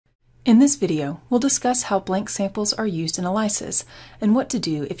In this video, we'll discuss how blank samples are used in ELISAs and what to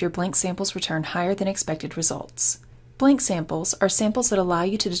do if your blank samples return higher than expected results. Blank samples are samples that allow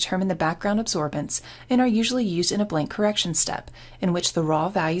you to determine the background absorbance and are usually used in a blank correction step, in which the raw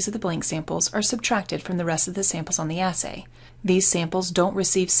values of the blank samples are subtracted from the rest of the samples on the assay. These samples don't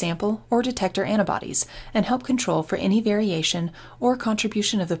receive sample or detector antibodies and help control for any variation or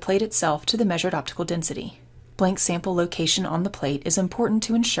contribution of the plate itself to the measured optical density. Blank sample location on the plate is important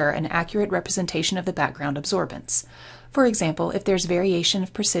to ensure an accurate representation of the background absorbance. For example, if there's variation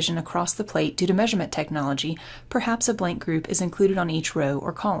of precision across the plate due to measurement technology, perhaps a blank group is included on each row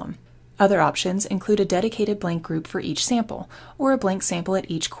or column. Other options include a dedicated blank group for each sample, or a blank sample at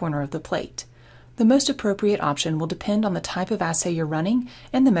each corner of the plate. The most appropriate option will depend on the type of assay you're running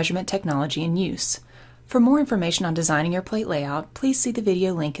and the measurement technology in use. For more information on designing your plate layout, please see the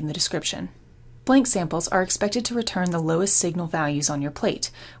video link in the description. Blank samples are expected to return the lowest signal values on your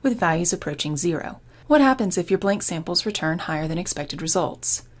plate, with values approaching 0. What happens if your blank samples return higher than expected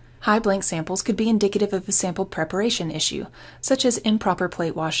results? High blank samples could be indicative of a sample preparation issue, such as improper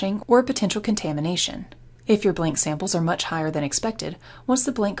plate washing or potential contamination. If your blank samples are much higher than expected, once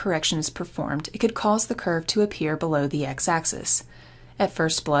the blank correction is performed, it could cause the curve to appear below the x-axis. At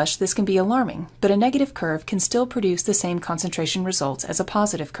first blush, this can be alarming, but a negative curve can still produce the same concentration results as a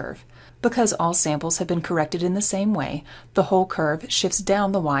positive curve. Because all samples have been corrected in the same way, the whole curve shifts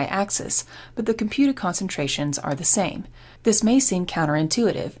down the y-axis, but the computed concentrations are the same. This may seem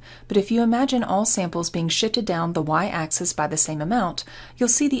counterintuitive, but if you imagine all samples being shifted down the y-axis by the same amount, you'll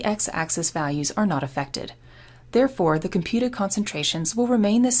see the x-axis values are not affected. Therefore, the computed concentrations will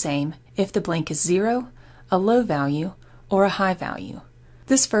remain the same if the blank is 0, a low value, or a high value.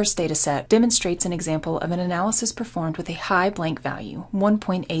 This first dataset demonstrates an example of an analysis performed with a high blank value,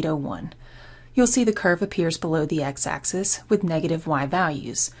 1.801. You'll see the curve appears below the x-axis with negative y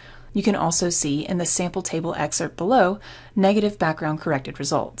values. You can also see in the sample table excerpt below negative background corrected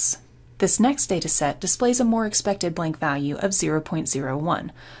results. This next dataset displays a more expected blank value of 0.01,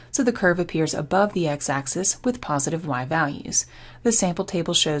 so the curve appears above the x-axis with positive y values. The sample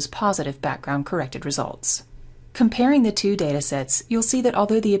table shows positive background corrected results. Comparing the two datasets, you'll see that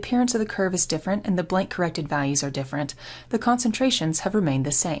although the appearance of the curve is different and the blank corrected values are different, the concentrations have remained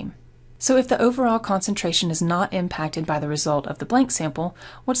the same. So if the overall concentration is not impacted by the result of the blank sample,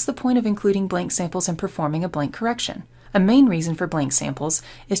 what's the point of including blank samples and performing a blank correction? A main reason for blank samples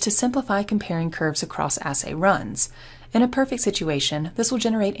is to simplify comparing curves across assay runs. In a perfect situation, this will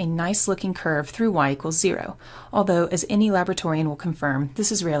generate a nice-looking curve through y equals 0, although, as any laboratorian will confirm,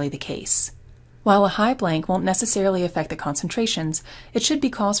 this is rarely the case. While a high blank won't necessarily affect the concentrations, it should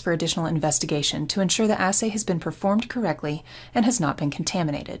be cause for additional investigation to ensure the assay has been performed correctly and has not been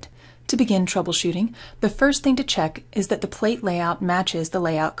contaminated. To begin troubleshooting, the first thing to check is that the plate layout matches the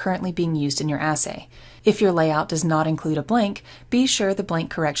layout currently being used in your assay. If your layout does not include a blank, be sure the blank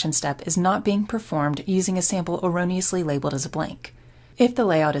correction step is not being performed using a sample erroneously labeled as a blank. If the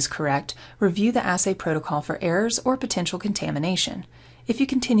layout is correct, review the assay protocol for errors or potential contamination. If you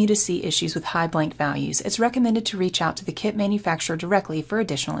continue to see issues with high blank values, it's recommended to reach out to the kit manufacturer directly for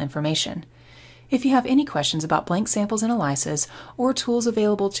additional information. If you have any questions about blank samples and ELISAs or tools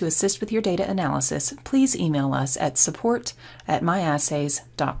available to assist with your data analysis, please email us at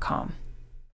support@myassays.com.